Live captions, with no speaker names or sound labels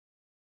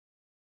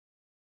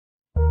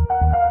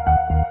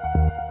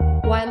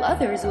while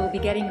others will be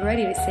getting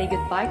ready to say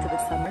goodbye to the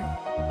summer,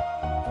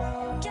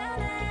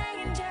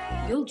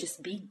 you'll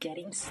just be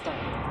getting started.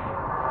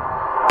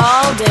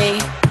 All day,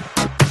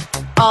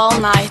 all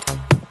night,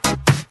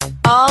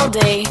 all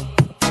day,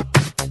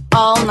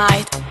 all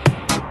night.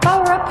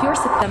 Power up your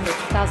September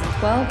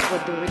 2012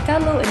 with the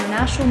Ritello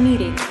International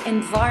Meeting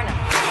in Varna.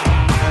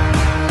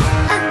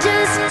 I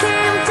just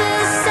came to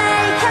say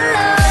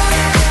hello.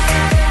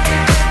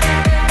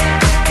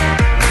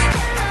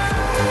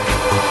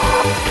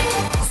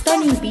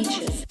 Stunning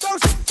beaches,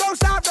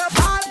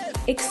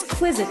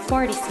 exquisite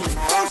party scenes,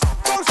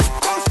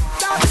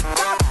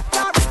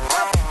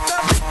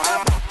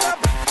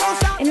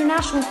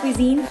 international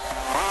cuisine,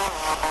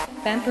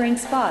 pampering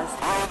spas,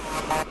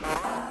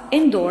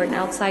 indoor and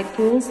outside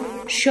pools,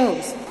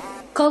 shows,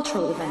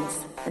 cultural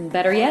events, and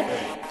better yet,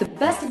 the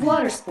best of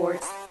water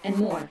sports and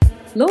more.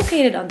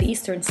 Located on the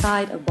eastern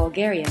side of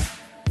Bulgaria,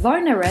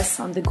 Varna rests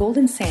on the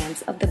golden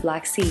sands of the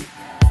Black Sea.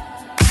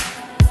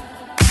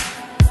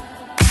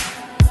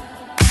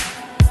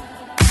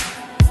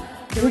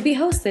 It will be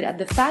hosted at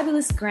the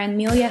fabulous Grand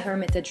Milia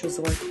Hermitage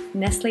Resort,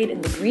 nestled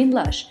in the green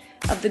lush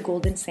of the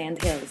Golden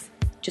Sand Hills,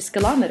 just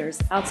kilometers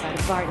outside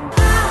of Varna.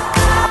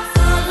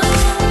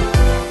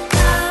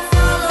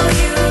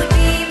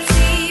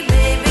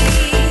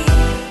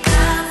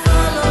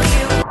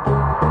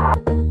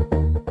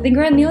 The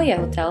Grand Milia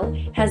Hotel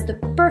has the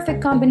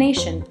perfect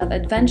combination of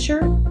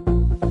adventure,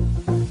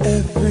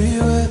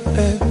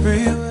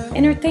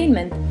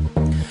 entertainment,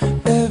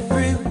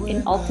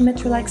 and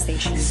ultimate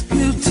relaxation.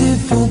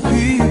 Beautiful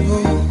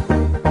people.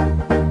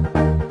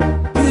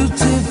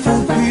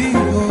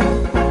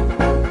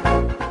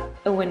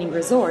 A winning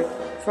resort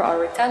for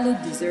our Ritello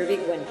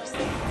deserving winners.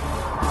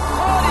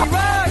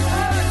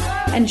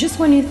 And just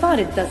when you thought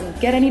it doesn't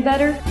get any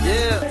better,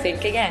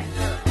 think again.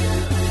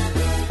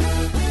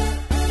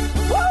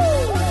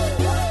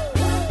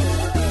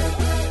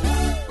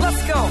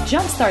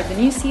 Jumpstart the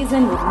new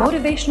season with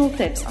motivational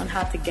tips on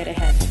how to get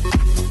ahead.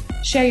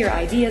 Share your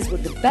ideas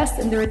with the best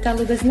in the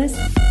Ritello business.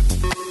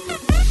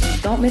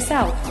 Don't miss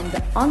out on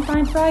the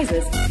on-time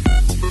prizes,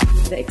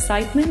 the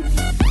excitement,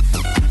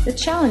 the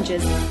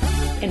challenges,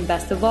 and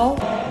best of all,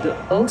 the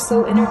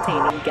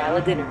oh-so-entertaining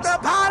gala dinners.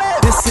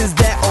 This is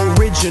that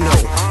original.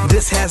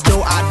 This has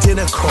no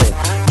identical.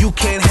 You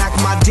can't hack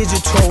my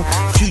digital.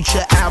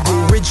 Future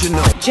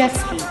aboriginal. Jet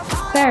ski,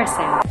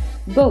 parasail,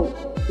 boat,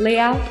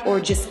 layout, or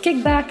just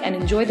kick back and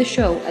enjoy the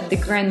show at the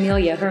Grand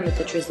Milia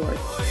Hermitage Resort.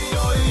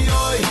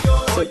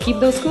 So keep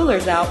those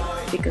coolers out,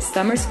 because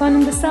summer's fun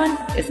in the sun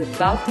is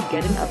about to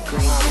get an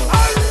upgrade.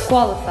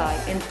 Qualify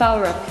and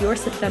power up your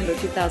September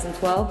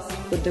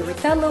 2012 with the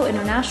Ritello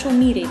International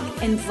Meeting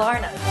in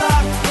Varna.